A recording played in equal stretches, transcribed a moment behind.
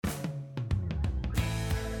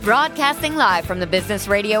Broadcasting live from the Business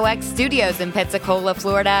Radio X studios in Pensacola,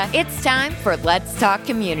 Florida, it's time for Let's Talk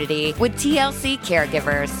Community with TLC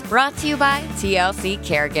Caregivers. Brought to you by TLC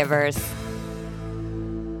Caregivers.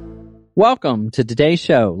 Welcome to today's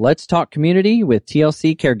show, Let's Talk Community with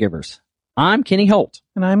TLC Caregivers. I'm Kenny Holt.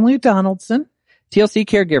 And I'm Lou Donaldson. TLC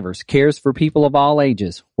Caregivers cares for people of all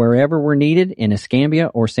ages, wherever we're needed in Escambia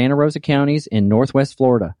or Santa Rosa counties in Northwest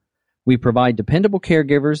Florida. We provide dependable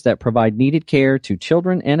caregivers that provide needed care to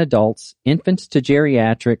children and adults, infants to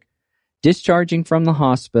geriatric, discharging from the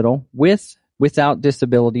hospital, without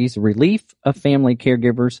disabilities, relief of family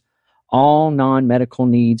caregivers, all non-medical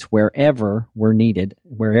needs wherever we're needed,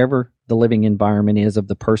 wherever the living environment is of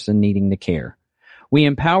the person needing the care. We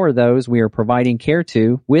empower those we are providing care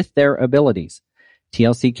to with their abilities.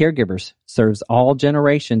 TLC Caregivers serves all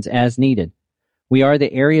generations as needed. We are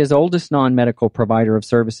the area's oldest non-medical provider of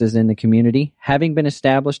services in the community, having been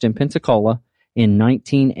established in Pensacola in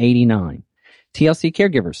 1989. TLC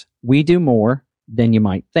Caregivers, we do more than you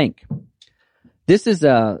might think. This is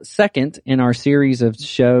a second in our series of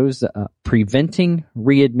shows, Preventing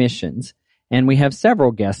Readmissions, and we have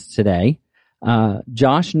several guests today.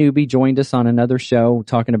 Josh Newby joined us on another show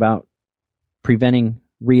talking about preventing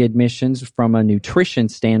readmissions from a nutrition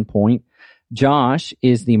standpoint. Josh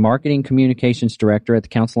is the Marketing Communications Director at the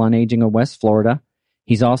Council on Aging of West Florida.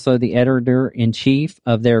 He's also the Editor-in-Chief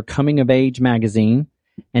of their Coming of Age magazine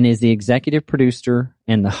and is the Executive Producer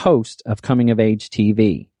and the host of Coming of Age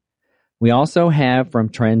TV. We also have from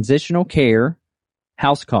Transitional Care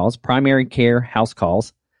House Calls, Primary Care House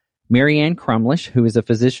Calls, Marianne Crumlish, who is a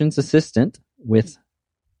physician's assistant with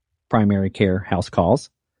Primary Care House Calls,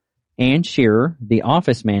 Ann Shearer, the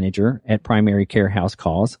office manager at Primary Care House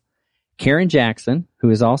Calls, Karen Jackson,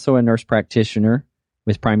 who is also a nurse practitioner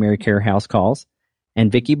with Primary Care House Calls,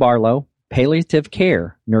 and Vicki Barlow, palliative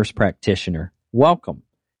care nurse practitioner. Welcome.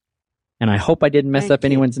 And I hope I didn't mess up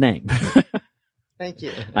anyone's name. Thank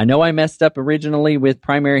you. I know I messed up originally with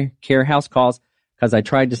Primary Care House Calls because I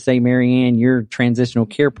tried to say, Marianne, your transitional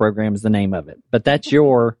care program is the name of it. But that's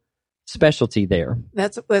your specialty there.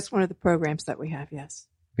 That's one of the programs that we have, yes.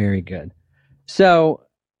 Very good. So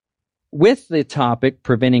with the topic,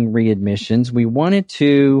 preventing readmissions, we wanted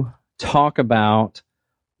to talk about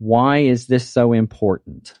why is this so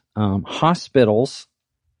important. Hospitals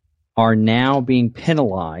are now being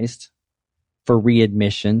penalized for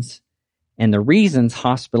readmissions, and the reasons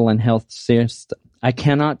hospital and health system, I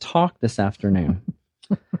cannot talk this afternoon.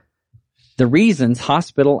 The reasons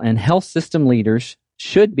hospital and health system leaders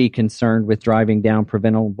should be concerned with driving down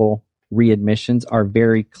preventable readmissions are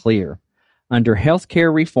very clear. Under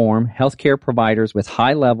healthcare reform, healthcare providers with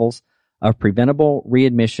high levels of preventable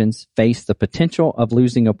readmissions face the potential of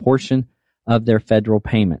losing a portion of their federal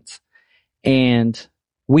payments. And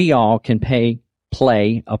we all can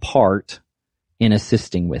play a part in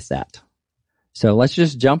assisting with that. So let's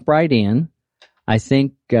just jump right in. I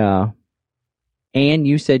think, Ann,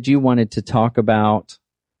 you said you wanted to talk about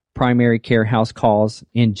primary care house calls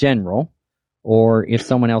in general, or if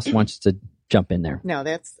someone else wants to jump in there. No,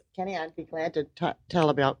 that's Kenny. I'd be glad to tell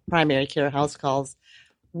about primary care house calls.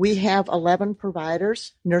 We have 11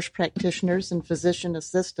 providers, nurse practitioners, and physician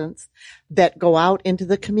assistants that go out into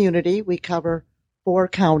the community. We cover 4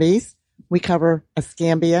 counties. We cover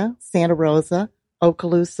Escambia, Santa Rosa,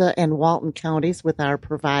 Okaloosa, and Walton counties with our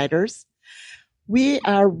providers. We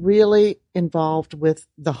are really involved with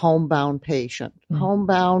the homebound patient. Mm-hmm.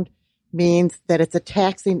 Homebound means that it's a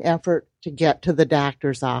taxing effort to get to the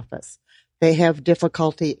doctor's office. They have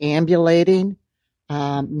difficulty ambulating,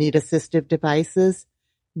 need assistive devices.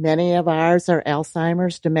 Many of ours are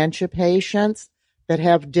Alzheimer's, dementia patients that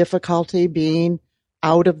have difficulty being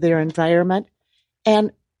out of their environment.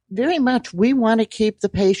 And very much we want to keep the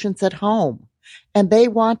patients at home, and they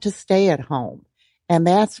want to stay at home. And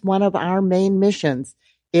that's one of our main missions,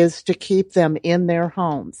 is to keep them in their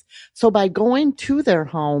homes. So by going to their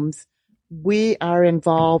homes, we are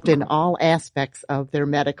involved in all aspects of their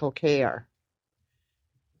medical care.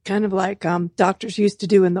 Kind of like doctors used to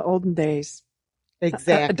do in the olden days.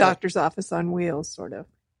 Exactly. A doctor's office on wheels, sort of.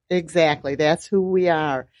 Exactly. That's who we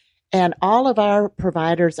are. And all of our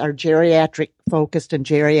providers are geriatric focused and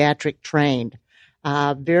geriatric trained,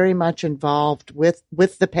 very much involved with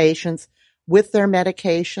the patients, with their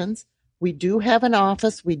medications. We do have an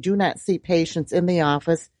office. We do not see patients in the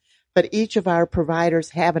office, but each of our providers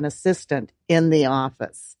have an assistant in the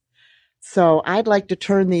office. So I'd like to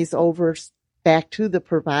turn these over back to the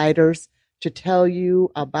providers to tell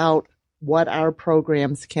you about what our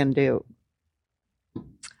programs can do.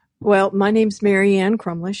 Well, my name's Mary Ann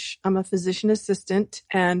Crumlish. I'm a physician assistant,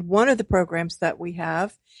 and one of the programs that we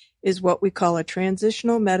have is what we call a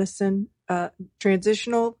transitional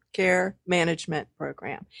care management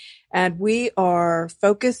program. And we are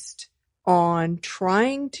focused on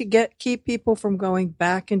trying to keep people from going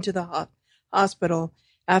back into the hospital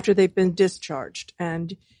after they've been discharged.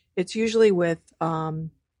 And it's usually with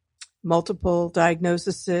multiple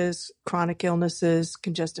diagnoses, chronic illnesses,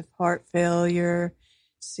 congestive heart failure,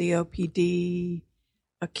 COPD,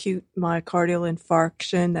 acute myocardial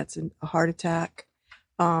infarction, that's a heart attack,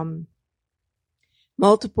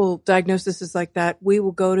 multiple diagnoses like that. We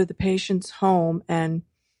will go to the patient's home and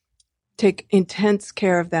take intense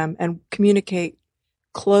care of them and communicate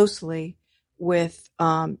closely with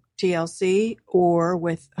TLC or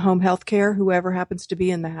with home health care, whoever happens to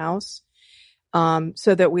be in the house,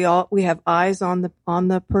 so that we have eyes on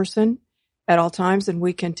the person at all times, and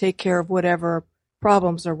we can take care of whatever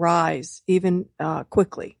problems arise even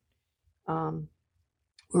quickly. We're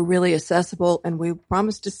really accessible, and we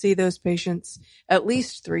promise to see those patients at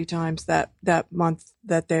least 3 times that month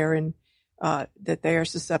that they're in, that they are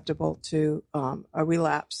susceptible to a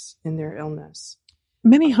relapse in their illness.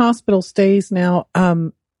 Many hospital stays now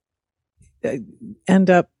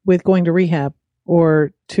end up with going to rehab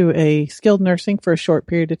or to a skilled nursing for a short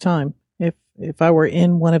period of time. If I were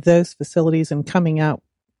in one of those facilities and coming out,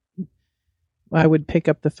 I would pick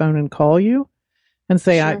up the phone and call you and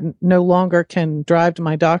say, sure, I no longer can drive to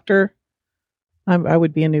my doctor. I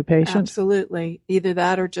would be a new patient. Absolutely. Either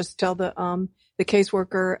that or just tell the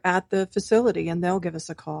caseworker at the facility and they'll give us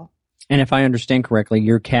a call. And if I understand correctly,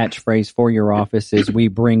 your catchphrase for your office is we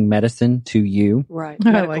bring medicine to you. Right.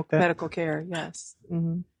 I like that. Medical care. Yes.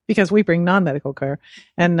 Mm-hmm. Because we bring non-medical care.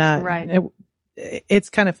 And right. It's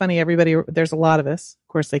kind of funny. There's a lot of us. Of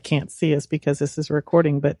course, they can't see us because this is a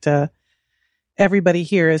recording, but everybody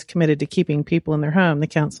here is committed to keeping people in their home, the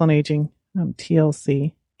Council on Aging,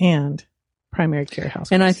 TLC, and primary care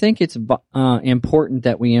house. And I think it's important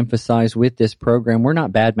that we emphasize with this program, we're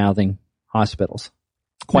not bad-mouthing hospitals.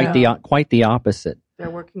 Quite the opposite. They're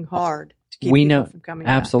working hard to keep people from coming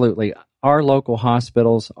back. Absolutely. Our local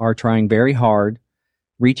hospitals are trying very hard,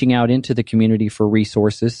 reaching out into the community for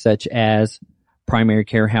resources such as primary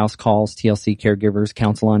care house calls, TLC caregivers,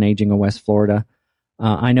 Council on Aging of West Florida.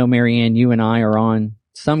 I know, Mary Ann, you and I are on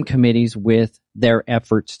some committees with their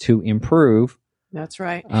efforts to improve. That's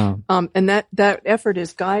right. And that effort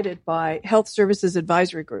is guided by Health Services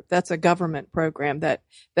Advisory Group. That's a government program that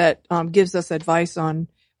gives us advice on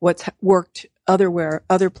what's worked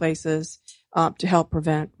other places to help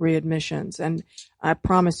prevent readmissions. And I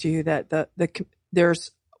promise you that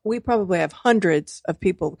we probably have hundreds of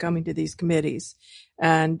people coming to these committees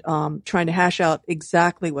and trying to hash out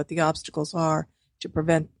exactly what the obstacles are to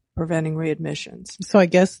preventing readmissions. So I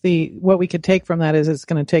guess what we could take from that is it's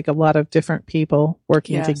going to take a lot of different people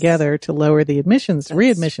working together to lower the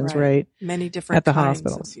readmissions rate. Many different at the kinds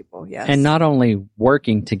hospitals. Of people, yes. And not only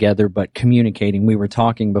working together, but communicating. We were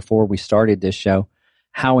talking before we started this show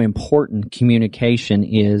how important communication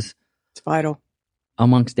is. It's vital.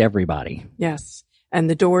 Amongst everybody. Yes. And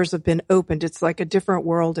the doors have been opened. It's like a different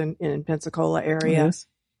world in Pensacola area. Yes.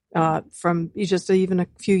 From just even a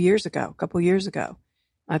couple years ago.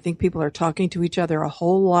 I think people are talking to each other a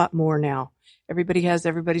whole lot more now. Everybody has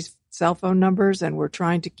everybody's cell phone numbers, and we're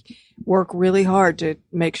trying to work really hard to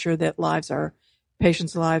make sure that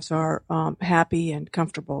patients' lives are happy and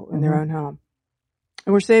comfortable in their own home.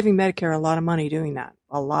 And we're saving Medicare a lot of money doing that.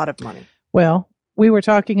 A lot of money. Well, we were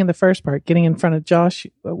talking in the first part, getting in front of Josh.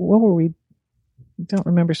 What were we? Don't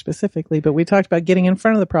remember specifically, but we talked about getting in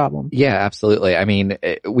front of the problem. Yeah, absolutely. I mean,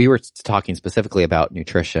 we were talking specifically about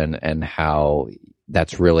nutrition and how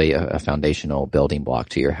that's really a foundational building block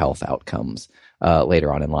to your health outcomes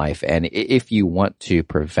later on in life. And if you want to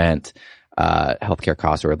prevent healthcare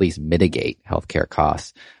costs, or at least mitigate healthcare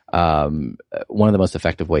costs, one of the most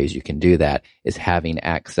effective ways you can do that is having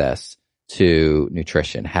access to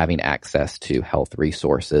nutrition, having access to health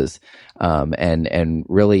resources, and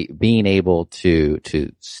really being able to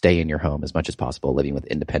stay in your home as much as possible, living with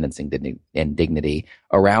independence and dignity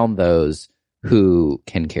around those who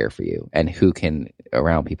can care for you and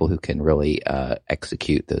around people who can really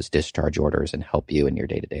execute those discharge orders and help you in your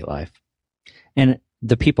day-to-day life. And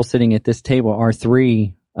the people sitting at this table are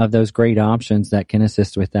 3 of those great options that can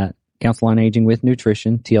assist with that. Council on Aging with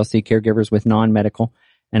nutrition, TLC caregivers with non-medical,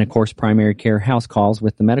 and of course, primary care house calls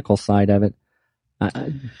with the medical side of it.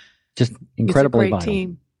 Just incredibly vital. It's a great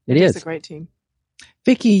team. It is a great team.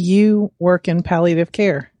 Vicki, you work in palliative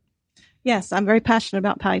care. Yes, I'm very passionate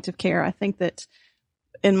about palliative care. I think that,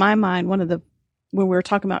 in my mind, one of the when we were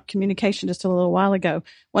talking about communication just a little while ago,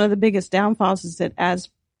 one of the biggest downfalls is that as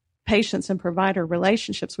patients and provider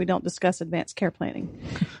relationships, we don't discuss advanced care planning.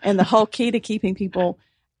 And the whole key to keeping people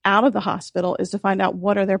out of the hospital is to find out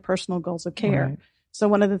what are their personal goals of care. Right. So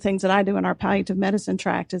one of the things that I do in our palliative medicine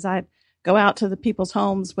tract is I go out to the people's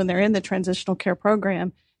homes when they're in the transitional care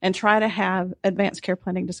program and try to have advanced care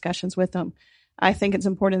planning discussions with them. I think it's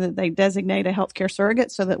important that they designate a healthcare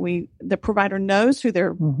surrogate so that the provider knows who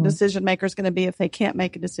their decision maker is going to be if they can't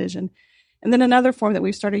make a decision. And then another form that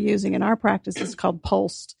we've started using in our practice is called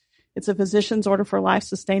POLST. It's a physician's order for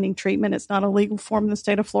life-sustaining treatment. It's not a legal form in the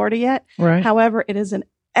state of Florida yet. Right. However, it is an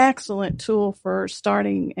excellent tool for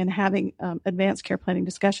starting and having advanced care planning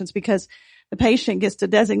discussions because the patient gets to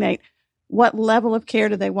designate what level of care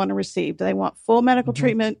do they want to receive? Do they want full medical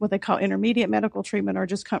treatment, what they call intermediate medical treatment, or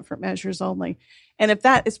just comfort measures only? And if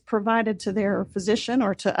that is provided to their physician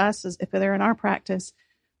or to us, if they're in our practice,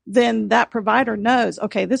 then that provider knows,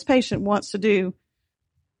 okay, this patient wants to do,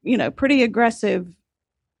 pretty aggressive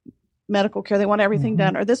medical care. They want everything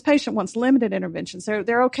done. Or this patient wants limited interventions.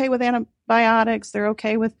 They're okay with antibiotics. They're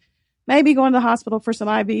okay with maybe going to the hospital for some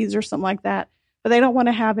IVs or something like that. But they don't want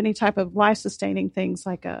to have any type of life-sustaining things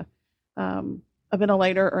like a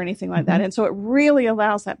ventilator or anything like that. And so it really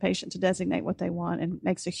allows that patient to designate what they want and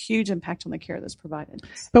makes a huge impact on the care that's provided.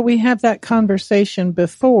 But we have that conversation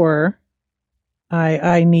before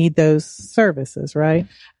I need those services, right?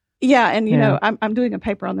 Yeah. And, I'm doing a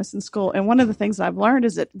paper on this in school. And one of the things I've learned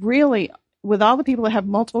is that really with all the people that have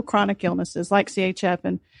multiple chronic illnesses like CHF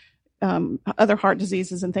and other heart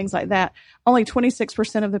diseases and things like that, only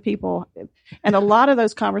 26% of the people, and a lot of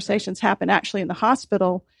those conversations happen actually in the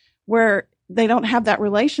hospital where they don't have that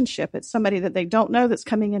relationship. It's somebody that they don't know that's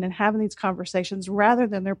coming in and having these conversations rather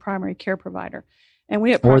than their primary care provider. And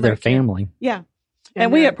we at or their family. Yeah.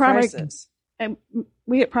 And we at primary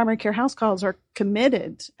care house calls are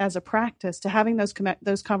committed as a practice to having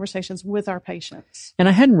those conversations with our patients. And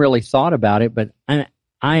I hadn't really thought about it, but I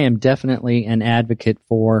am definitely an advocate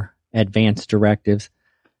for advanced directives.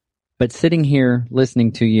 But sitting here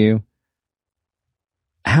listening to you,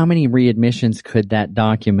 how many readmissions could that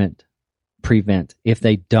document prevent if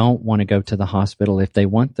they don't want to go to the hospital, if they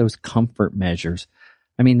want those comfort measures?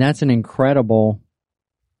 I mean, that's an incredible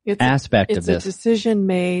aspect of this. It's a decision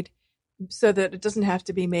made so that it doesn't have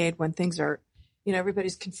to be made when things are,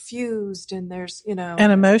 everybody's confused and there's, and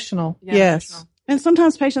emotional. Yeah, yes. Emotional. And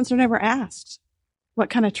sometimes patients are never asked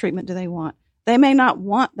what kind of treatment do they want. They may not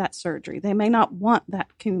want that surgery. They may not want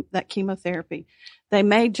that chemotherapy. They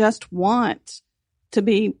may just want to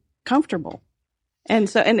be comfortable. And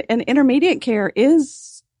so, and intermediate care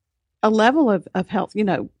is a level of health,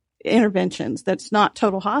 interventions that's not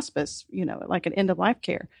total hospice, like an end of life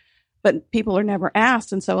care, but people are never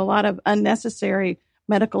asked. And so a lot of unnecessary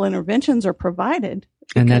medical interventions are provided.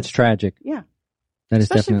 And that's tragic. Yeah. That is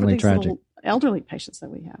especially definitely for these tragic. little elderly patients that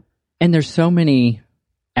we have. And there's so many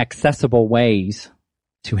accessible ways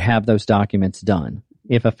to have those documents done.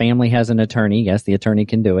 If a family has an attorney, yes, the attorney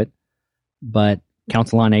can do it, but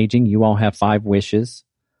Council on Aging, you all have 5 wishes.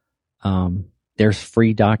 There's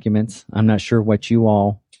free documents. I'm not sure what you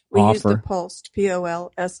all we offer. Use the POLST,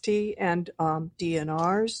 POLST, and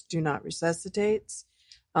DNRs, do not resuscitates.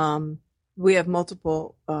 We have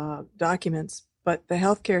multiple documents, but the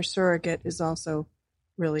healthcare surrogate is also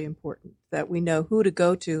really important, that we know who to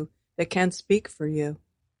go to that can speak for you.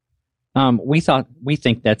 We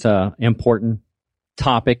think that's a important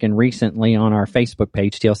topic, and recently on our Facebook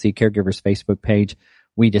page, TLC Caregivers Facebook page,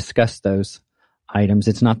 we discussed those items.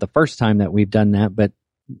 It's not the first time that we've done that, but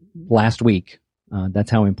last week, that's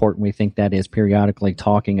how important we think that is, periodically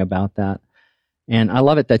talking about that. And I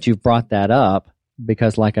love it that you've brought that up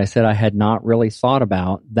because, like I said, I had not really thought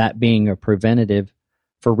about that being a preventative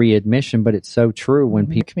for readmission, but it's so true when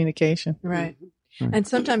people... Communication. Right. And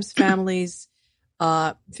sometimes families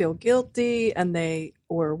feel guilty and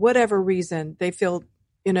or whatever reason, they feel,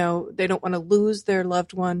 they don't want to lose their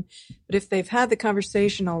loved one. But if they've had the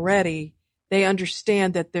conversation already, they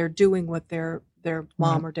understand that they're doing what their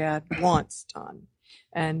mom or dad wants done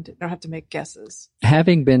and don't have to make guesses.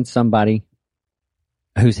 Having been somebody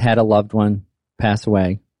who's had a loved one pass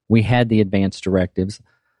away, we had the advanced directives.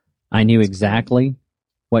 I knew exactly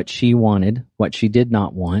what she wanted, what she did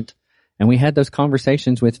not want. And we had those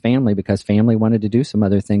conversations with family because family wanted to do some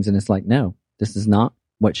other things. And it's like, no, this is not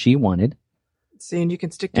what she wanted. See, and you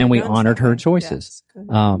can stick to and we guns honored that her way. choices.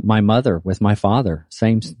 Yes, my mother with my father,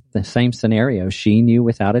 the same scenario. She knew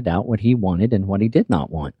without a doubt what he wanted and what he did not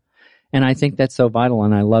want. And I think that's so vital.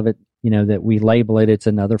 And I love it, that we label it, it's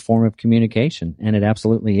another form of communication. And it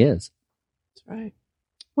absolutely is. That's right.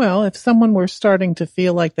 Well, if someone were starting to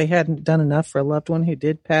feel like they hadn't done enough for a loved one who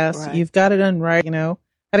did pass, Right. you've got it done right.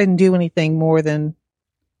 I didn't do anything more than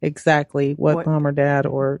exactly what mom or dad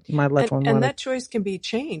or my loved one wanted. And that choice can be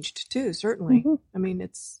changed too, certainly. Mhm. I mean,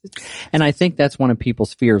 it's And I think that's one of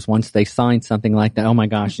people's fears once they sign something like that. Oh my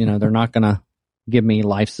gosh, they're not going to give me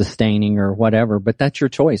life sustaining or whatever, but that's your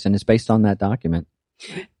choice and it's based on that document.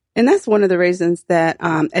 And that's one of the reasons that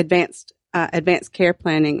advanced care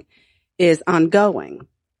planning is ongoing.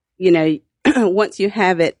 Once you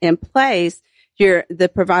have it in place, the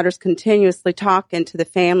providers continuously talking to the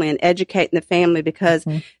family and educating the family because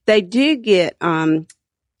they do get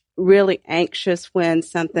really anxious when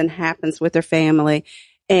something happens with their family,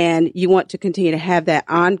 and you want to continue to have that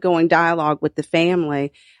ongoing dialogue with the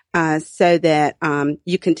family so that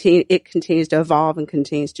it continues to evolve and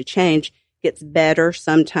continues to change, gets better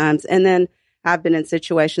sometimes. And then I've been in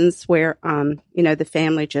situations where the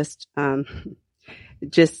family just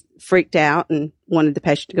freaked out and wanted the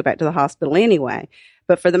patient to go back to the hospital anyway.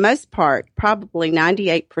 But for the most part, probably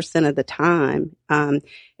 98% of the time,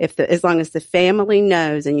 as long as the family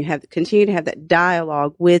knows and you continue to have that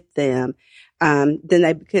dialogue with them,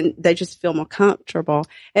 then they just feel more comfortable.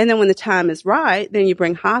 And then when the time is right, then you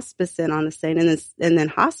bring hospice in on the scene, and then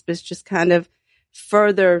hospice just kind of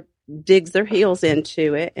further digs their heels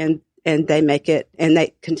into it, and they make it, and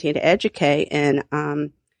they continue to educate, and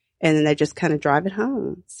then they just kind of drive it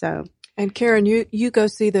home. So. And Karen, you go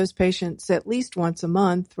see those patients at least once a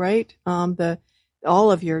month, right?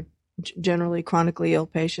 All of your generally chronically ill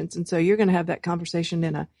patients. And so you're going to have that conversation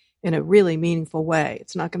in a really meaningful way.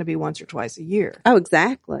 It's not going to be once or twice a year. Oh,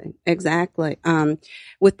 exactly. Exactly.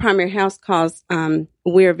 With primary house calls,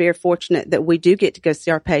 we're very fortunate that we do get to go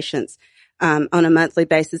see our patients on a monthly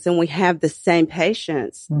basis, and we have the same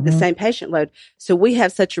patients, the same patient load. So we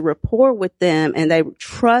have such a rapport with them, and they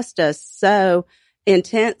trust us so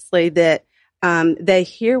intensely that they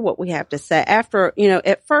hear what we have to say. After,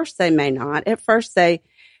 at first they may not. At first they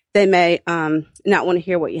may not want to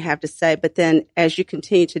hear what you have to say, but then as you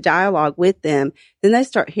continue to dialogue with them, then they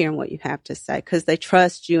start hearing what you have to say because they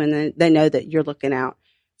trust you, and then they know that you're looking out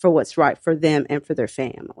for what's right for them and for their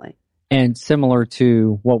family. And similar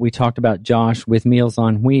to what we talked about, Josh, with Meals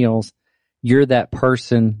on Wheels, you're that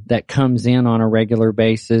person that comes in on a regular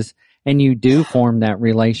basis, and you do form that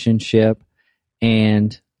relationship,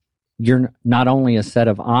 and you're not only a set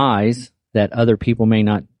of eyes that other people may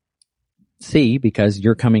not see because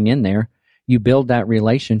you're coming in there, you build that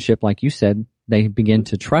relationship. Like you said, they begin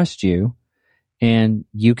to trust you, and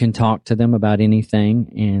you can talk to them about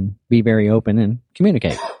anything and be very open and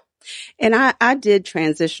communicate. And I did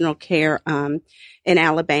transitional care in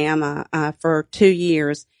Alabama for 2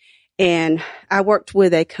 years, and I worked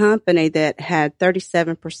with a company that had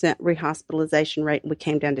 37% rehospitalization rate, and we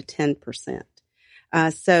came down to 10%.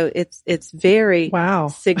 So it's very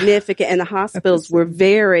significant, and the hospitals were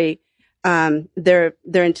very their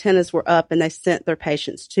antennas were up, and they sent their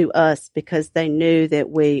patients to us because they knew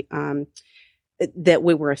that we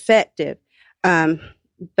were effective.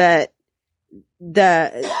 But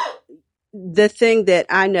the thing that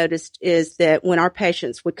I noticed is that when our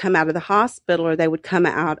patients would come out of the hospital or they would come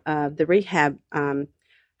out of the rehab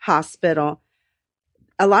hospital,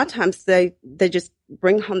 a lot of times they just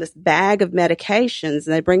bring home this bag of medications,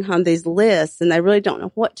 and they bring home these lists, and they really don't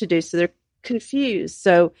know what to do. So they're confused.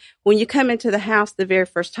 So when you come into the house the very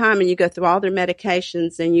first time and you go through all their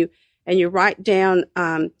medications and you write down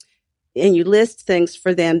and you list things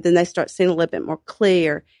for them, then they start seeing a little bit more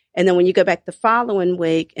clear. And then when you go back the following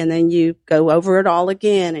week and then you go over it all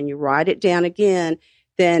again and you write it down again,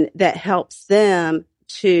 then that helps them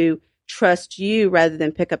to trust you rather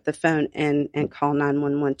than pick up the phone and call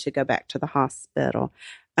 911 to go back to the hospital.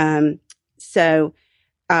 So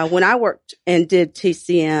when I worked and did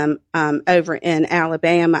TCM over in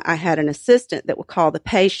Alabama, I had an assistant that would call the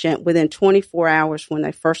patient within 24 hours when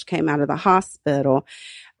they first came out of the hospital.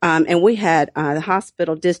 And we had the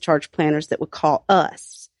hospital discharge planners that would call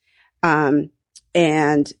us. And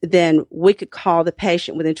then we could call the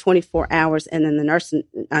patient within 24 hours, and then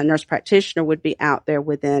the nurse practitioner would be out there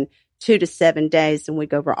within 2 to 7 days, and we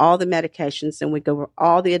go over all the medications, and we go over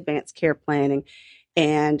all the advanced care planning,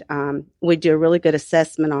 and we do a really good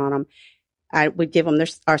assessment on them. I would give them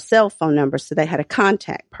our cell phone number so they had a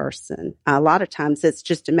contact person. A lot of times it's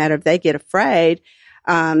just a matter of they get afraid,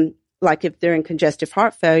 like if they're in congestive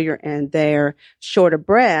heart failure and they're short of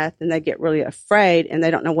breath and they get really afraid and they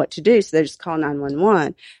don't know what to do, so they just call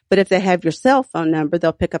 911. But if they have your cell phone number,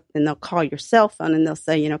 they'll pick up and they'll call your cell phone and they'll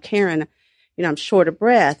say, Karen, I'm short of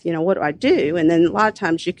breath. What do I do? And then a lot of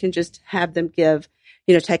times you can just have them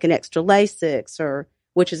take an extra Lasix or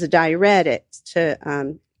which is a diuretic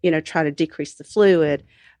to, try to decrease the fluid.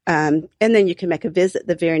 And then you can make a visit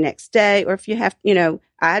the very next day. Or if you have,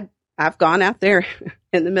 I've gone out there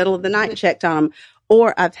in the middle of the night and checked on them.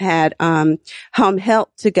 Or I've had home health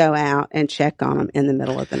to go out and check on them in the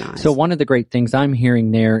middle of the night. So one of the great things I'm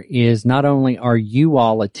hearing there is not only are you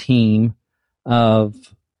all a team of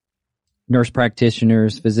nurse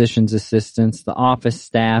practitioners, physician's assistants, the office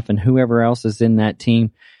staff, and whoever else is in that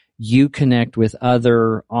team, you connect with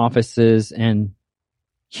other offices and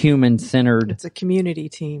human-centered. It's a community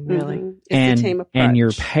team, really. Mm-hmm. It's a team approach. And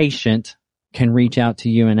your patient can reach out to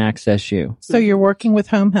you and access you. So you're working with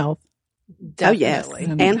home health. Definitely. Oh,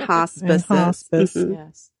 yes. And hospice. And hospice. Mm-hmm.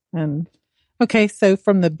 Yes. And okay, so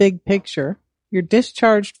from the big picture, you're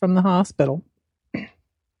discharged from the hospital.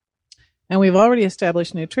 And we've already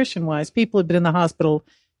established nutrition-wise, people have been in the hospital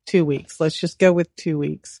 2 weeks. Let's just go with 2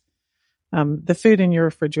 weeks. The food in your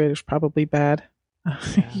refrigerator is probably bad.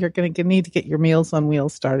 You're going to need to get your Meals on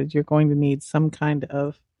Wheels started. You're going to need some kind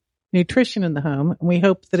of nutrition in the home. And we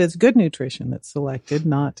hope that it's good nutrition that's selected,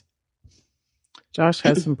 not. Josh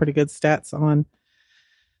has some pretty good stats on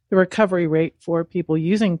the recovery rate for people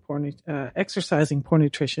using exercising poor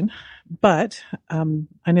nutrition. But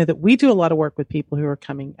I know that we do a lot of work with people who are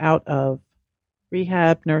coming out of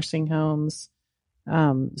rehab, nursing homes,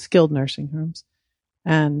 skilled nursing homes,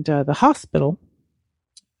 and the hospital,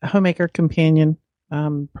 homemaker companion,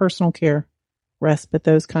 personal care, respite,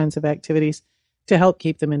 those kinds of activities to help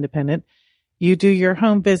keep them independent. You do your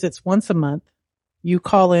home visits once a month. You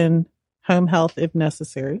call in home health if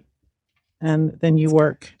necessary. And then you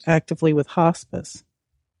work actively with hospice.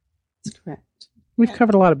 That's correct. We've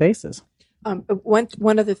covered a lot of bases.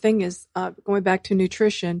 One other thing is, going back to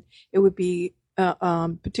nutrition, it would be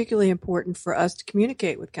particularly important for us to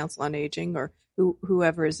communicate with Council on Aging or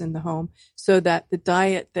whoever is in the home so that the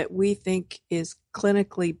diet that we think is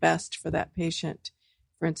clinically best for that patient,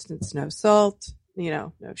 for instance, no salt,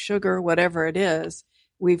 no sugar, whatever it is,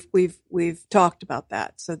 we've talked about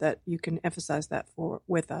that so that you can emphasize that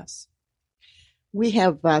with us. We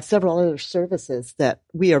have several other services that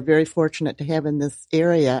we are very fortunate to have in this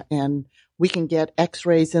area, and we can get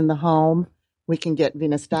x-rays in the home. We can get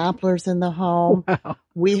venous Dopplers in the home. Wow.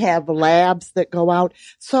 We have labs that go out.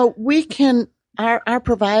 So we can, our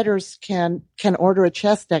providers can order a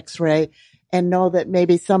chest x-ray and know that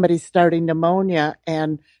maybe somebody's starting pneumonia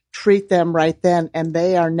and treat them right then, and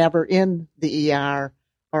they are never in the ER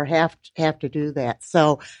or have to do that.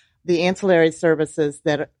 So the ancillary services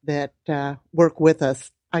that work with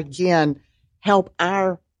us, again, help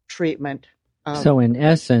our treatment. So in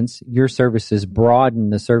essence, your services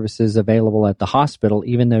broaden the services available at the hospital.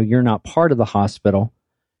 Even though you're not part of the hospital,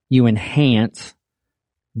 you enhance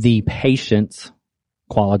the patient's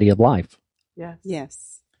quality of life.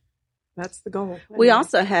 Yes. That's the goal. We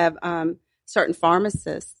also have certain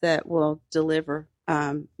pharmacists that will deliver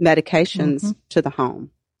medications to the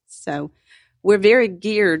home. So we're very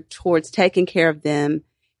geared towards taking care of them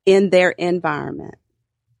in their environment.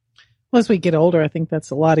 Well, as we get older, I think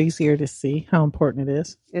that's a lot easier to see how important it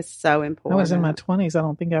is. It's so important. I was in my 20s. I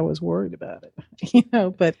don't think I was worried about it,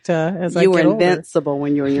 but as I get older. You were invincible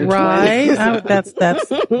when you were in your 20s.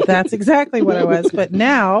 Right. That's exactly what I was. But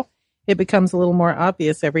now it becomes a little more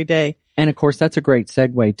obvious every day. And of course, that's a great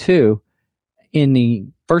segue too. In the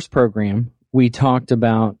first program,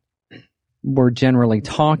 we're generally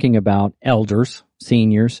talking about elders,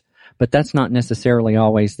 seniors, but that's not necessarily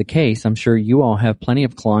always the case. I'm sure you all have plenty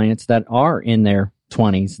of clients that are in their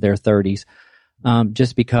 20s, their 30s,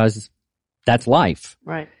 just because that's life.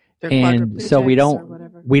 Right. And so we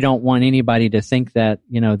don't want anybody to think that,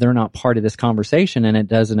 they're not part of this conversation and it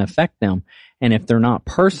doesn't affect them. And if they're not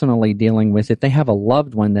personally dealing with it, they have a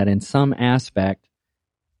loved one that in some aspect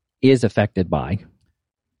is affected by.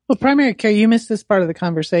 Well, primary care, you missed this part of the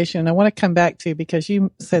conversation. I want to come back to because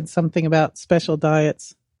you said something about special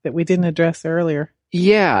diets that we didn't address earlier.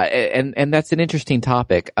 Yeah, and that's an interesting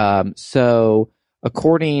topic. So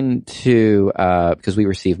according to, because we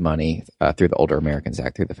receive money through the Older Americans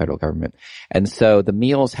Act, through the federal government, and so the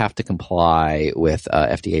meals have to comply with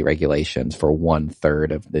FDA regulations for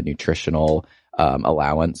 1/3 of the nutritional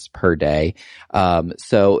allowance per day.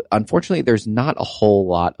 So unfortunately, there's not a whole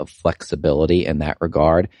lot of flexibility in that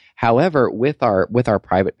regard. However, with our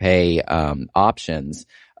private pay options,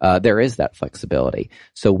 there is that flexibility.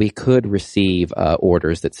 So we could receive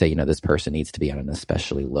orders that say, this person needs to be on an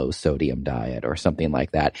especially low sodium diet or something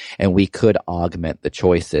like that, and we could augment the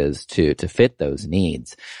choices to fit those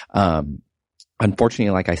needs.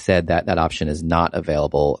 Unfortunately, like I said, that option is not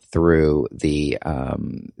available through the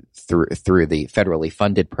through the federally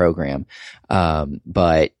funded program.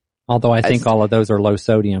 But Although I think all of those are low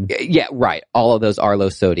sodium. Yeah, right. All of those are low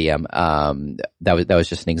sodium. That was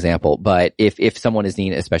just an example. But if someone is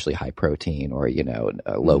needing especially high protein or,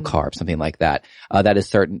 low carb, something like that, that is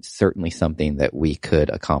certainly something that we could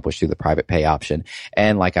accomplish through the private pay option.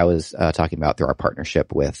 And like I was talking about through our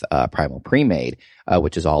partnership with Primal Pre-Made,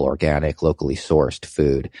 which is all organic, locally sourced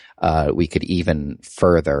food, we could even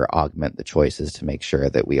further augment the choices to make sure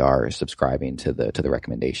that we are subscribing to the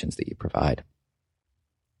recommendations that you provide.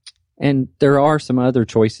 And there are some other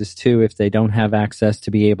choices too if they don't have access to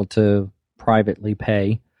be able to privately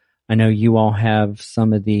pay. I know you all have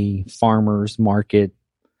some of the farmers market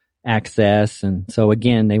access. And so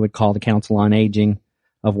again, they would call the Council on Aging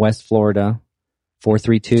of West Florida,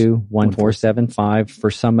 432-1475 for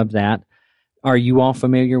some of that. Are you all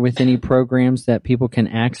familiar with any programs that people can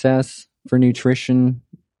access for nutrition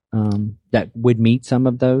that would meet some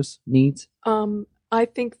of those needs? I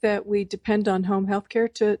think that we depend on home health care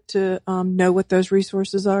to know what those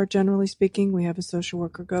resources are. Generally speaking, we have a social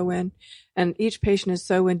worker go in, and each patient is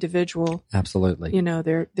so individual. Absolutely.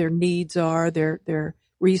 Their needs are, their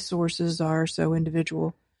resources are so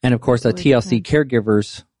individual. And of course, a TLC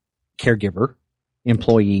caregiver,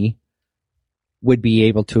 employee would be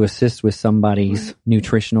able to assist with somebody's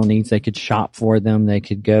nutritional needs. They could shop for them. They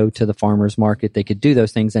could go to the farmer's market. They could do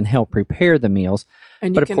those things and help prepare the meals.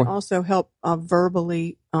 And you can also help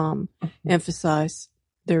verbally emphasize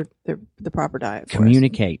the proper diet.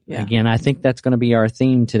 Communicate. Yeah. Again, I think that's going to be our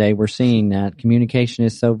theme today. We're seeing that communication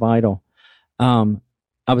is so vital.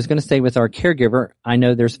 I was going to say with our caregiver, I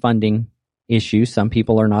know there's funding issues. Some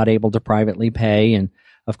people are not able to privately pay, and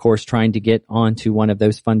of course, trying to get onto one of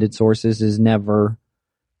those funded sources is never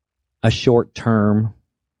a short-term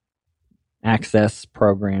access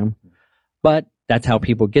program. But that's how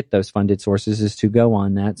people get those funded sources, is to go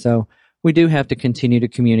on that. So we do have to continue to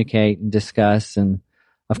communicate and discuss. And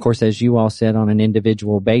of course, as you all said, on an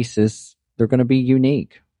individual basis, they're going to be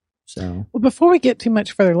unique. So, well, before we get too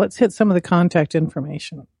much further, let's hit some of the contact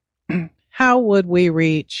information. How would we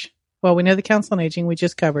reach? Well, we know the Council on Aging we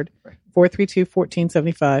just covered,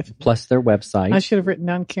 432-1475. Plus their website. I should have written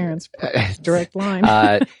down Karen's direct line.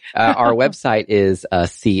 Our website is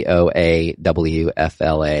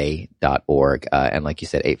coawfla.org. And like you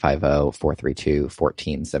said,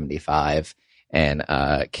 850-432-1475. And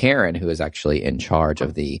Karen, who is actually in charge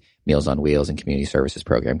of the Meals on Wheels and Community Services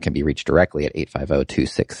program, can be reached directly at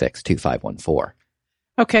 850-266-2514.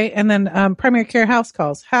 Okay, and then primary care house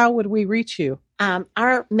calls. How would we reach you?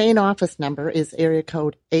 Our main office number is area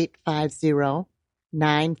code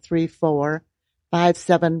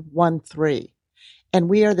 850-934-5713. And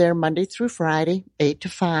we are there Monday through Friday, 8 to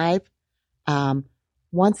 5.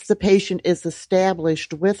 Once the patient is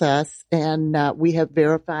established with us and we have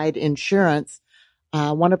verified insurance,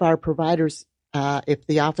 one of our providers, if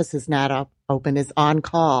the office is not open, is on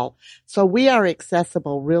call. So we are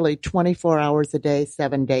accessible really 24 hours a day,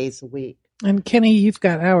 7 days a week. And Kenny, you've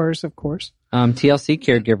got hours, of course. TLC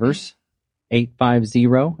Caregivers,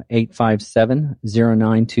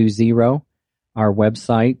 850-857-0920. Our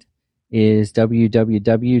website is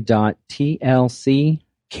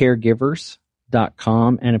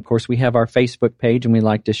www.tlccaregivers.com. And of course, we have our Facebook page, and we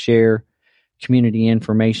like to share community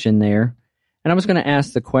information there. And I was going to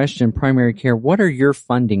ask the question, primary care, what are your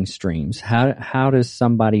funding streams? How does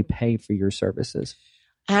somebody pay for your services?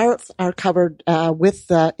 Ours are covered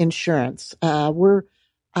with insurance. Medicare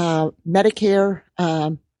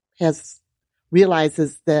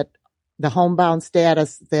realizes that the homebound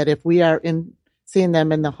status, that if we are seeing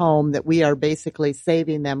them in the home, that we are basically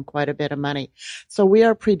saving them quite a bit of money. So we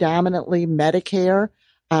are predominantly Medicare.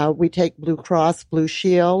 We take Blue Cross, Blue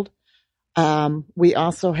Shield. We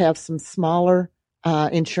also have some smaller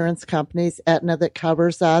insurance companies, Aetna, that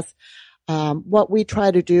covers us. What we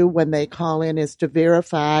try to do when they call in is to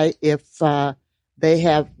verify if they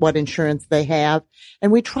have what insurance they have. And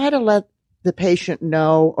we try to let the patient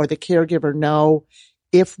know, or the caregiver know,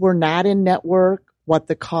 if we're not in network, what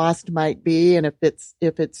the cost might be. And if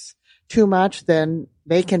it's too much, then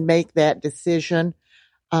they can make that decision.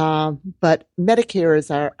 But Medicare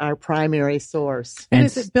is our primary source. And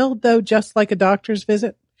is it billed, though, just like a doctor's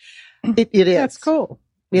visit? It is. That's cool.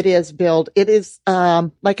 It is billed. It is,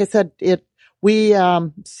 like I said, we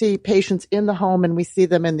see patients in the home and we see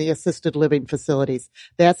them in the assisted living facilities.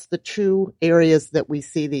 That's the two areas that we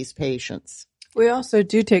see these patients. We also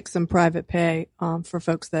do take some private pay for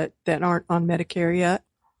folks that aren't on Medicare yet.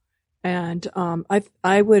 And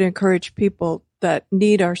I would encourage people that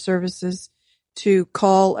need our services to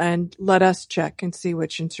call and let us check and see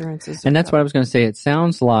which insurances. And that's what I was going to say. It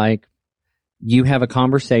sounds like you have a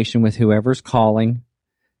conversation with whoever's calling.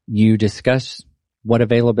 You discuss what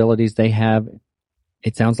availabilities they have.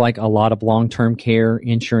 It sounds like a lot of long-term care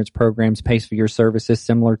insurance programs pays for your services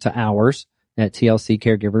similar to ours at TLC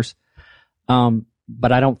Caregivers.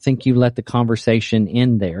 But I don't think you let the conversation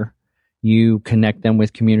end there. You connect them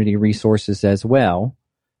with community resources as well,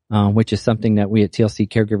 which is something that we at TLC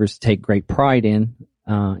Caregivers take great pride in.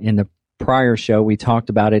 In the prior show, we talked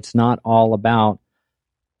about it's not all about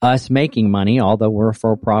us making money, although we're a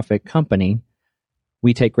for-profit company.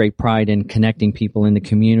 We take great pride in connecting people in the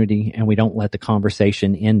community, and we don't let the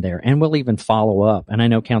conversation end there. And we'll even follow up. And I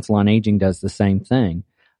know Council on Aging does the same thing.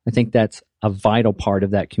 I think that's a vital part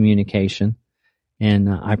of that communication. And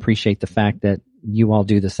I appreciate the fact that you all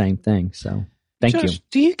do the same thing. So thank Josh, you.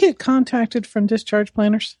 Do you get contacted from discharge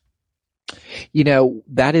planners?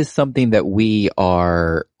 That is something that we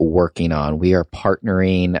are working on. We are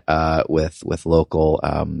partnering with local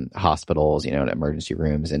hospitals, and emergency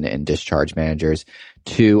rooms and discharge managers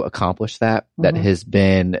to accomplish that. Mm-hmm. That has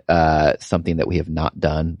been something that we have not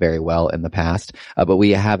done very well in the past, but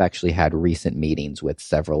we have actually had recent meetings with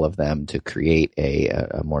several of them to create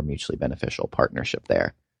a more mutually beneficial partnership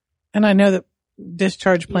there. And I know that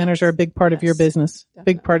discharge planners are a big part of your business,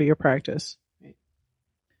 definitely. Big part of your practice.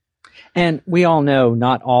 And we all know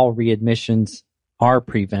not all readmissions are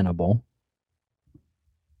preventable.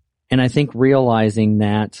 And I think realizing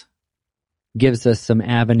that gives us some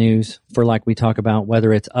avenues for, like we talk about,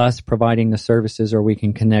 whether it's us providing the services or we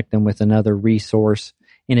can connect them with another resource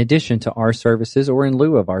in addition to our services or in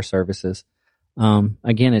lieu of our services.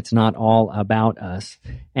 Again, it's not all about us.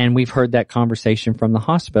 And we've heard that conversation from the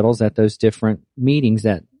hospitals at those different meetings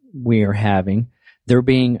that we are having. They're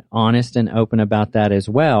being honest and open about that as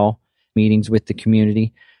well. Meetings with the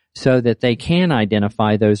community so that they can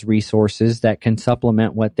identify those resources that can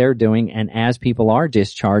supplement what they're doing. And as people are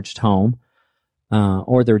discharged home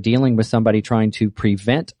or they're dealing with somebody trying to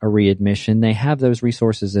prevent a readmission, they have those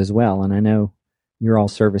resources as well. And I know your all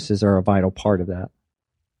services are a vital part of that.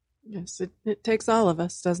 Yes, it takes all of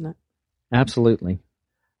us, doesn't it? Absolutely.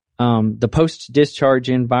 The post-discharge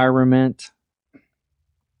environment,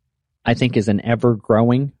 I think, is an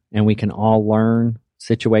ever-growing and we can all learn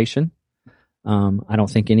situation. I don't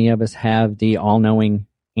think any of us have the all-knowing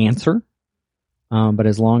answer, but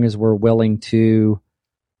as long as we're willing to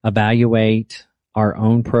evaluate our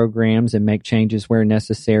own programs and make changes where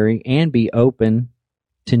necessary and be open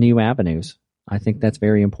to new avenues, I think that's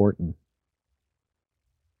very important.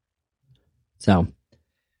 So,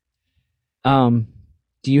 do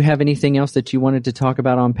you have anything else that you wanted to talk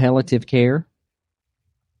about on palliative care?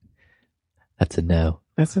 That's a no.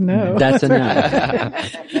 That's a no. That's a no.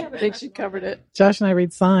 I think she covered it. Josh and I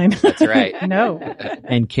read sign. That's right. No.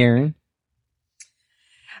 And Karen?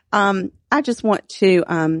 I just want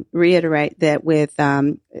to reiterate that with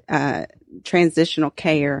transitional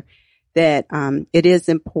care, that it is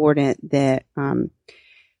important that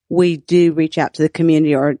we do reach out to the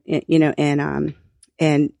community, or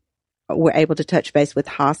and we're able to touch base with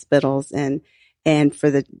hospitals and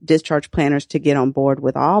for the discharge planners to get on board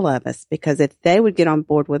with all of us, because if they would get on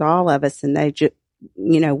board with all of us and they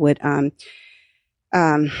would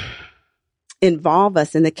involve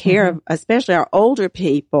us in the care of especially our older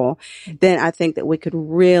people, then I think that we could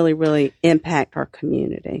really, really impact our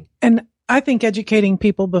community. And I think educating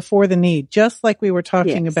people before the need, just like we were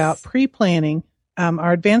talking about pre-planning,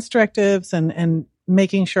 our advanced directives and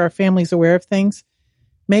making sure our family's aware of things,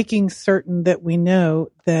 making certain that we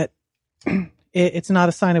know that it's not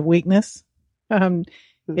a sign of weakness.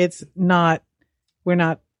 It's not, we're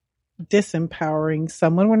not disempowering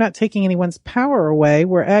someone. We're not taking anyone's power away.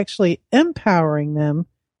 We're actually empowering them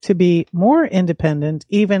to be more independent,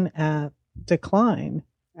 even at decline.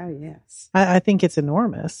 Oh, yes. I think it's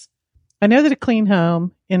enormous. I know that a clean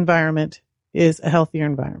home environment is a healthier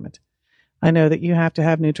environment. I know that you have to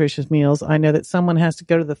have nutritious meals. I know that someone has to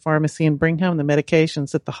go to the pharmacy and bring home the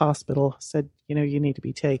medications that the hospital said, you need to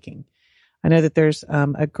be taking. I know that there's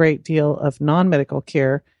a great deal of non-medical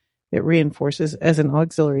care that reinforces, as an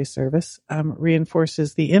auxiliary service,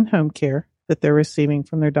 reinforces the in-home care that they're receiving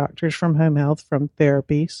from their doctors, from home health, from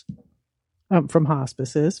therapies, from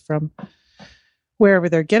hospices, from wherever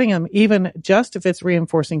they're getting them, even just if it's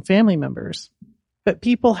reinforcing family members. But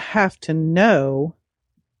people have to know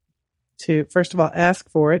to, first of all, ask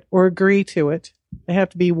for it or agree to it. They have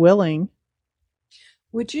to be willing.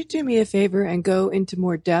 Would you do me a favor and go into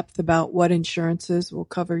more depth about what insurances will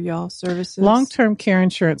cover y'all's services? Long-term care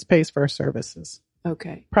insurance pays for our services.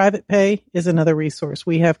 Okay. Private pay is another resource.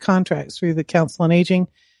 We have contracts through the Council on Aging,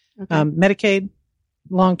 Medicaid,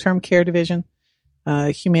 Long-Term Care Division,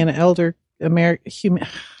 Humana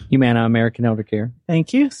American Elder Care.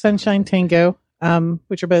 Thank you. Sunshine Tango,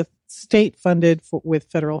 which are both state funded with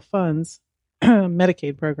federal funds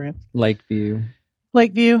Medicaid program. Lakeview.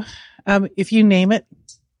 If you name it,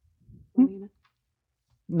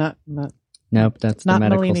 not Nope, that's not the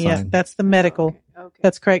medical Molina side. yet. That's the medical. Okay.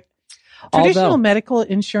 That's correct. Traditional Although- medical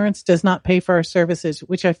insurance does not pay for our services,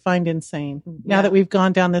 which I find insane. Now that we've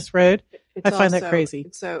gone down this road, I find that crazy.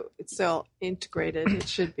 It's so integrated. It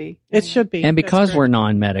should be. It should be. And because That's we're correct.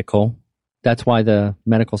 non-medical, that's why the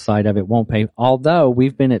medical side of it won't pay. Although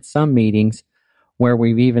we've been at some meetings where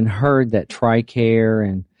we've even heard that TRICARE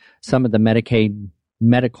and some of the Medicaid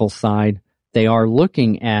medical side, they are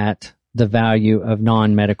looking at the value of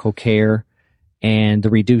non-medical care and the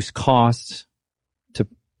reduced costs to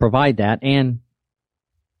provide that and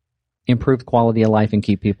improve quality of life and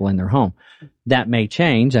keep people in their home. That may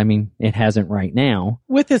change. I mean, it hasn't right now.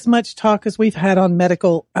 With as much talk as we've had on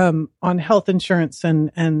medical, on health insurance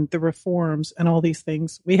and the reforms and all these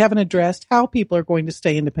things, we haven't addressed how people are going to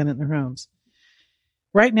stay independent in their homes.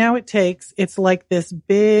 Right now it's like this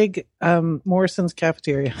big, Morrison's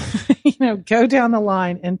cafeteria, go down the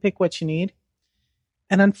line and pick what you need.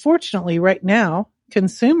 And unfortunately, right now,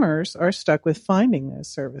 consumers are stuck with finding those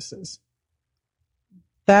services.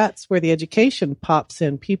 That's where the education pops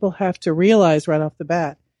in. People have to realize right off the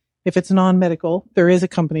bat, if it's non-medical, there is a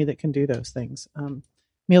company that can do those things.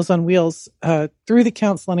 Meals on Wheels, through the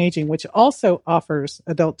Council on Aging, which also offers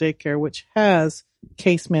adult daycare, which has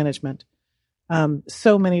case management,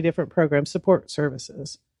 so many different programs, support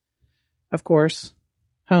services. Of course,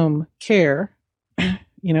 home care,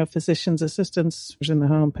 physicians, assistants in the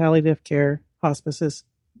home, palliative care, hospices.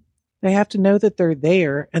 They have to know that they're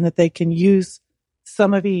there and that they can use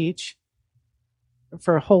some of each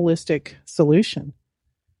for a holistic solution.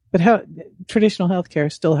 But how traditional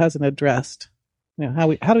healthcare still hasn't addressed, how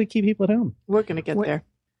do we keep people at home? We're going to get there.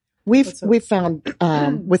 We've found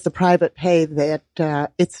with the private pay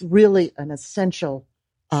that it's really an essential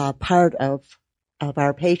part of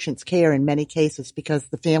our patients' care in many cases because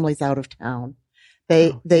the family's out of town.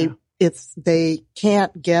 They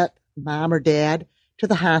can't get mom or dad to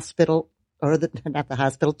the hospital or to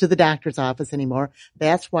the doctor's office anymore.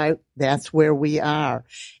 That's where we are.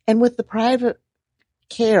 And with the private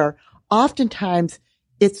care, oftentimes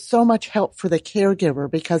it's so much help for the caregiver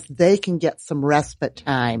because they can get some respite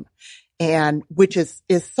time, and which is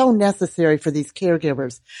so necessary for these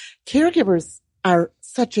caregivers. Caregivers are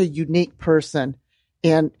such a unique person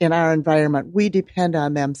in our environment. We depend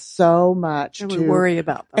on them so much. And we worry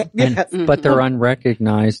about them. Yes. But they're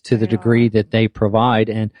unrecognized to the degree that they provide.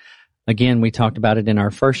 And again, we talked about it in our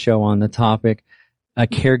first show on the topic. A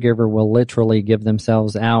caregiver will literally give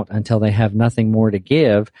themselves out until they have nothing more to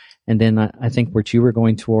give. And then I think what you were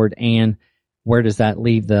going toward, Anne, where does that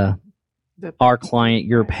leave our client,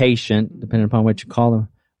 your patient, depending upon what you call them,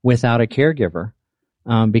 without a caregiver?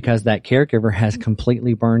 Because that caregiver has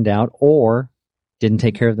completely burned out or didn't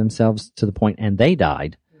take care of themselves to the point and they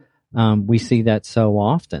died. We see that so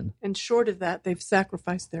often. And short of that, they've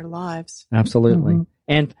sacrificed their lives. Absolutely. Mm-hmm.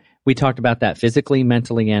 And we talked about that physically,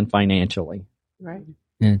 mentally, and financially. Right.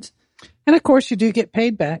 And of course, you do get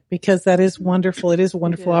paid back because that is wonderful. It is a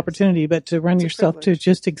wonderful opportunity, but to run yourself to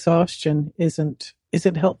just exhaustion isn't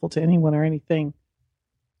helpful to anyone or anything.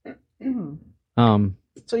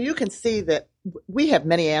 So you can see that we have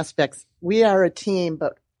many aspects. We are a team,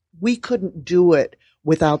 but we couldn't do it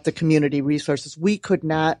without the community resources. We could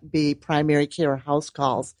not be primary care house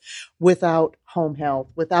calls without home health,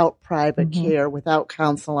 without private care, without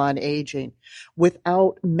council on aging,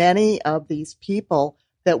 without many of these people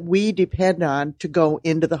that we depend on to go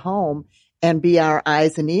into the home and be our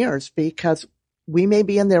eyes and ears, because we may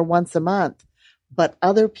be in there once a month, but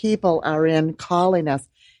other people are in calling us.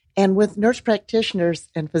 And with nurse practitioners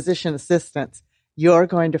and physician assistants, you're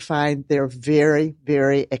going to find they're very,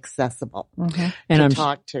 very accessible to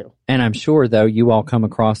talk to. And I'm sure, though, you all come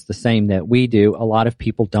across the same that we do. A lot of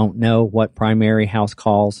people don't know what primary house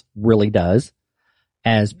calls really does,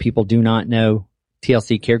 as people do not know,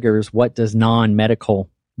 TLC caregivers, what does non-medical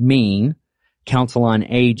mean? Council on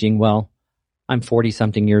aging, well, I'm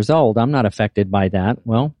 40-something years old. I'm not affected by that.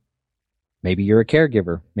 Well, maybe you're a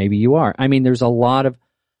caregiver. Maybe you are. I mean, there's a lot of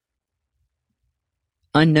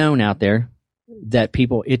unknown out there that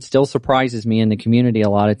people, it still surprises me in the community a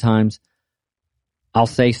lot of times. I'll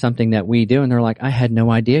say something that we do and they're like, I had no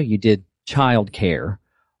idea you did child care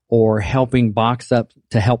or helping box up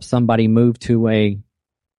to help somebody move to a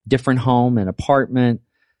different home, an apartment,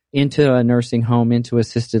 into a nursing home, into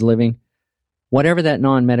assisted living, whatever that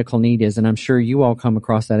non-medical need is. And I'm sure you all come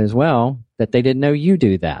across that as well, that they didn't know you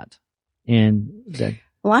do that. And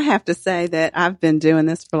well, I have to say that I've been doing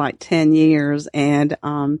this for like 10 years. And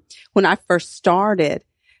when I first started,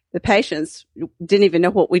 the patients didn't even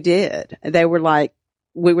know what we did. They were like,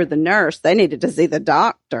 we were the nurse. They needed to see the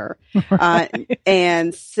doctor.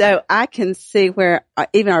 And so I can see where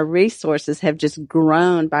even our resources have just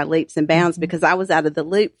grown by leaps and bounds, because I was out of the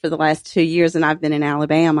loop for the last 2 years and I've been in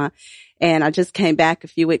Alabama. And I just came back a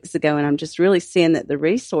few weeks ago, and I'm just really seeing that the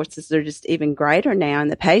resources are just even greater now,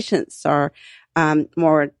 and the patients are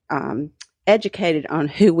more educated on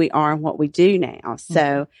who we are and what we do now.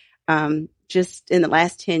 So just in the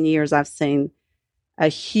last 10 years, I've seen a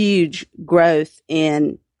huge growth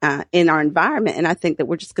in our environment. And I think that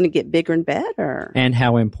we're just going to get bigger and better. And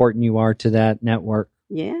how important you are to that network.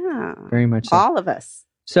 Yeah. Very much so. All of us.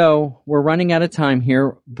 So we're running out of time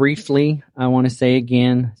here. Briefly, I want to say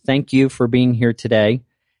again, thank you for being here today.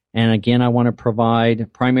 And again, I want to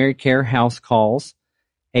provide primary care house calls,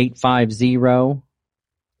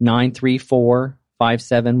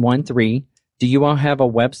 850-934-5713. Do you all have a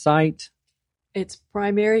website? It's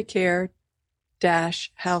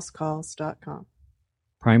primarycare-housecalls.com.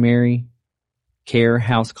 Primary care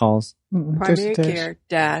house calls.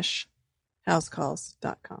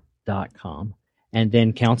 Primarycare-housecalls.com. And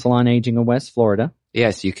then Council on Aging of West Florida.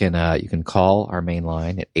 Yes, you can call our main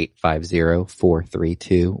line at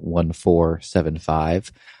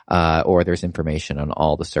 850-432-1475, or there's information on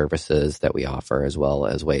all the services that we offer, as well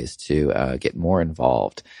as ways to get more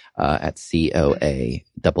involved at coawfla.org.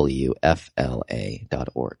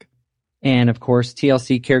 And of course,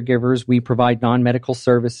 TLC Caregivers, we provide non-medical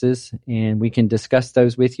services, and we can discuss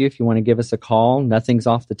those with you if you want to give us a call. Nothing's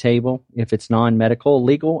off the table if it's non-medical,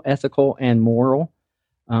 legal, ethical, and moral.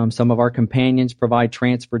 Some of our companions provide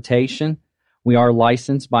transportation. We are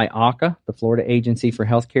licensed by AHCA, the Florida Agency for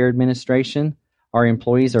Healthcare Administration. Our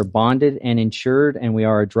employees are bonded and insured, and we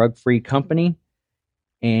are a drug-free company.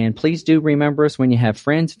 And please do remember us when you have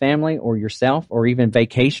friends, family, or yourself, or even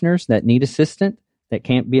vacationers that need assistance, that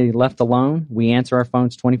can't be left alone. We answer our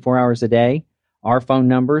phones 24 hours a day. Our phone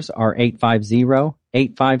numbers are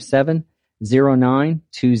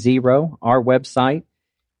 850-857-0920. Our website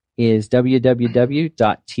is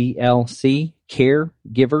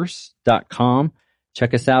www.tlccaregivers.com.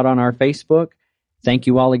 Check us out on our Facebook. Thank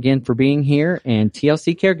you all again for being here. And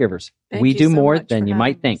TLC Caregivers, we do more than you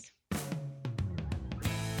might think.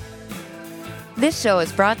 This show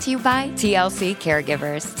is brought to you by TLC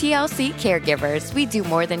Caregivers. TLC Caregivers, we do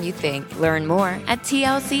more than you think. Learn more at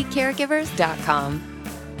tlccaregivers.com.